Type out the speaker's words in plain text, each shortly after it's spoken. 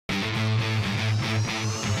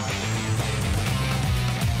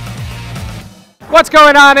What's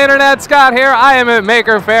going on, Internet? Scott here. I am at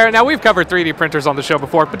Maker Faire. Now, we've covered 3D printers on the show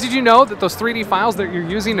before, but did you know that those 3D files that you're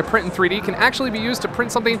using to print in 3D can actually be used to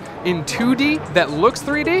print something in 2D that looks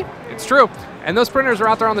 3D? It's true. And those printers are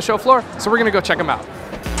out there on the show floor, so we're going to go check them out.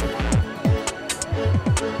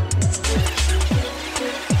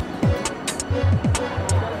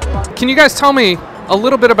 Can you guys tell me a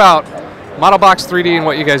little bit about ModelBox 3D and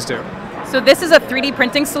what you guys do? So this is a 3D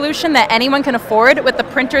printing solution that anyone can afford with the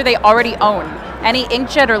printer they already own. Any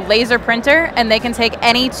inkjet or laser printer, and they can take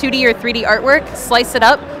any 2D or 3D artwork, slice it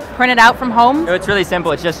up, print it out from home. So it's really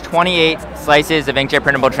simple. It's just 28 slices of inkjet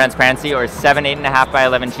printable transparency, or 7 8.5 by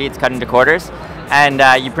 11 sheets cut into quarters. And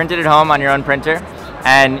you print it at home on your own printer,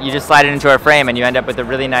 and you just slide it into our frame, and you end up with a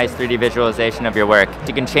really nice 3D visualization of your work.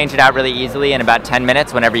 You can change it out really easily in about 10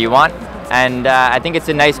 minutes whenever you want. And I think it's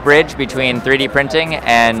a nice bridge between 3D printing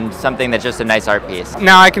and something that's just a nice art piece.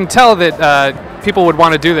 Now, I can tell that people would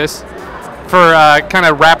want to do this for kind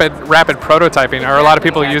of rapid prototyping. Are a lot of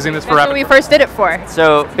people using this for That's what we first did it for.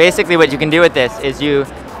 So basically what you can do with this is you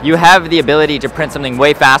have the ability to print something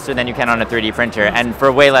way faster than you can on a 3D printer and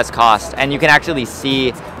for way less cost. And you can actually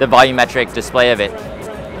see the volumetric display of it.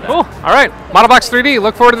 Cool. All right. ModelBox 3D.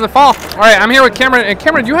 Look forward in the fall. All right. I'm here with Cameron. And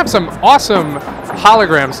Cameron, you have some awesome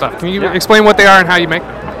hologram stuff. Can you explain what they are and how you make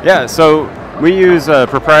them? Yeah. So we use a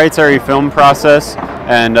proprietary film process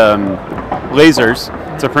and lasers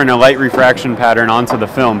to print a light refraction pattern onto the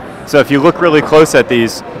film. So if you look really close at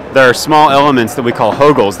these, there are small elements that we call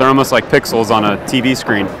hogels. They're almost like pixels on a TV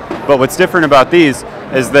screen. But what's different about these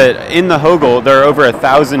is that in the hogel, there are over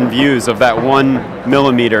 1,000 views of that 1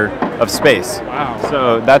 millimeter of space. Wow.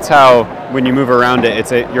 So that's how, when you move around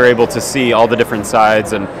it, you're able to see all the different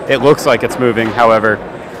sides, and it looks like it's moving. However,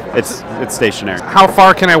 it's stationary. How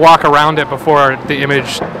far can I walk around it before the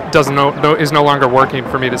image is no longer working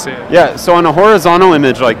for me to see it? Yeah, so on a horizontal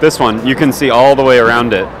image like this one, you can see all the way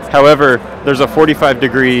around it. However, there's a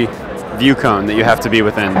 45-degree view cone that you have to be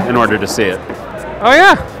within in order to see it. Oh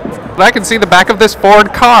yeah, I can see the back of this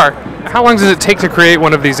Ford car. How long does it take to create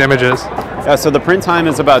one of these images? Yeah, so the print time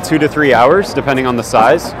is about 2 to 3 hours, depending on the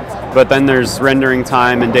size. But then there's rendering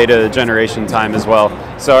time and data generation time as well.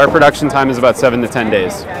 So our production time is about 7 to 10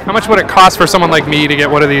 days. How much would it cost for someone like me to get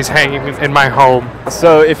one of these hanging in my home?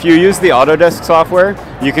 So if you use the Autodesk software,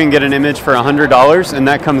 you can get an image for $100, and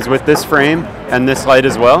that comes with this frame and this light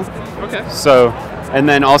as well. Okay. So, and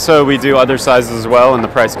then also we do other sizes as well, and the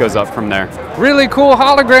price goes up from there. Really cool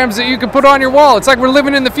holograms that you can put on your wall. It's like we're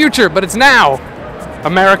living in the future, but it's now.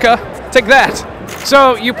 America, take that.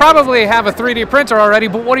 So you probably have a 3D printer already,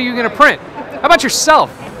 but what are you going to print? How about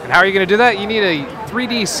yourself? And how are you going to do that? You need a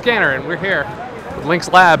 3D scanner, and we're here with Lynx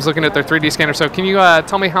Labs looking at their 3D scanner. So can you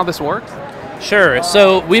tell me how this works? Sure.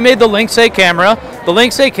 So we made the Lynx Camera. The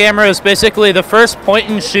Lynx Camera is basically the first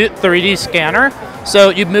point-and-shoot 3D scanner. So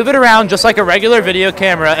you move it around just like a regular video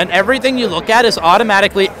camera, and everything you look at is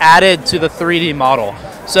automatically added to the 3D model.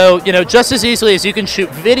 So, you know, just as easily as you can shoot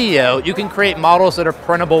video, you can create models that are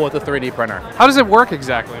printable with a 3D printer. How does it work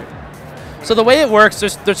exactly? So the way it works,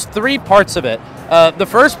 there's 3 parts of it. The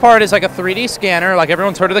first part is like a 3D scanner, like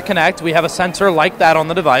everyone's heard of the Kinect. We have a sensor like that on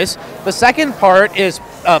the device. The second part is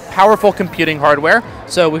powerful computing hardware.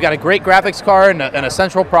 So we've got a great graphics card and a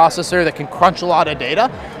central processor that can crunch a lot of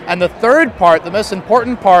data. And the third part, the most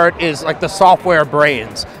important part, is like the software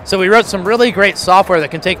brains. So we wrote some really great software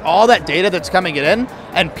that can take all that data that's coming in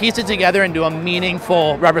and piece it together into a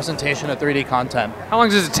meaningful representation of 3D content. How long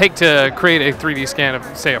does it take to create a 3D scan of,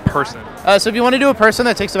 say, a person? So if you want to do a person,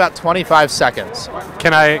 that takes about 25 seconds.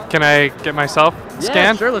 Can I get myself scanned?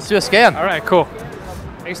 Yeah, sure, let's do a scan. All right, cool.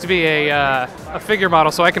 I used to be a figure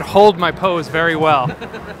model, so I can hold my pose very well.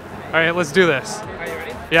 All right, let's do this. Are you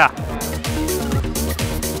ready? Yeah.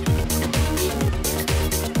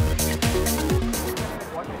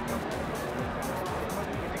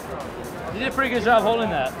 You did a pretty good job holding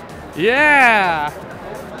that. Yeah!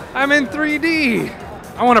 I'm in 3D.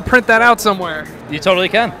 I want to print that out somewhere. You totally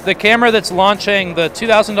can. The camera that's launching, the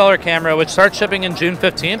 $2,000 camera, which starts shipping in June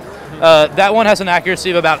 15th, that one has an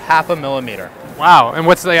accuracy of about 0.5 millimeter. Wow, and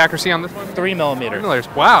what's the accuracy on this one? 3 millimeters. 3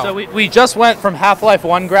 millimeters, wow. So we just went from Half-Life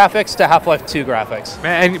 1 graphics to Half-Life 2 graphics.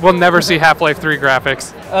 Man, and we'll never see Half-Life 3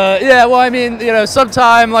 graphics. Yeah, well, I mean, you know,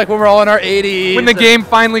 sometime like when we're all in our 80s. When the game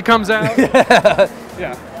finally comes out.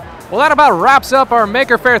 Yeah. Well, that about wraps up our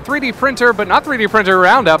Maker Faire 3D printer, but not 3D printer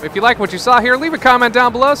roundup. If you like what you saw here, leave a comment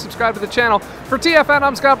down below, subscribe to the channel. For TFN,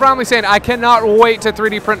 I'm Scott Bromley saying I cannot wait to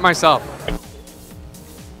 3D print myself.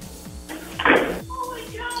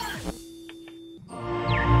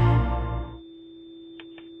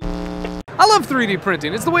 I love 3D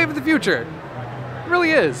printing. It's the wave of the future. It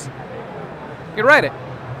really is. You can write it.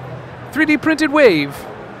 3D printed wave.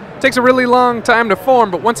 Takes a really long time to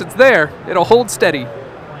form, but once it's there, it'll hold steady.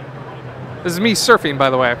 This is me surfing, by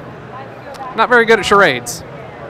the way. Not very good at charades.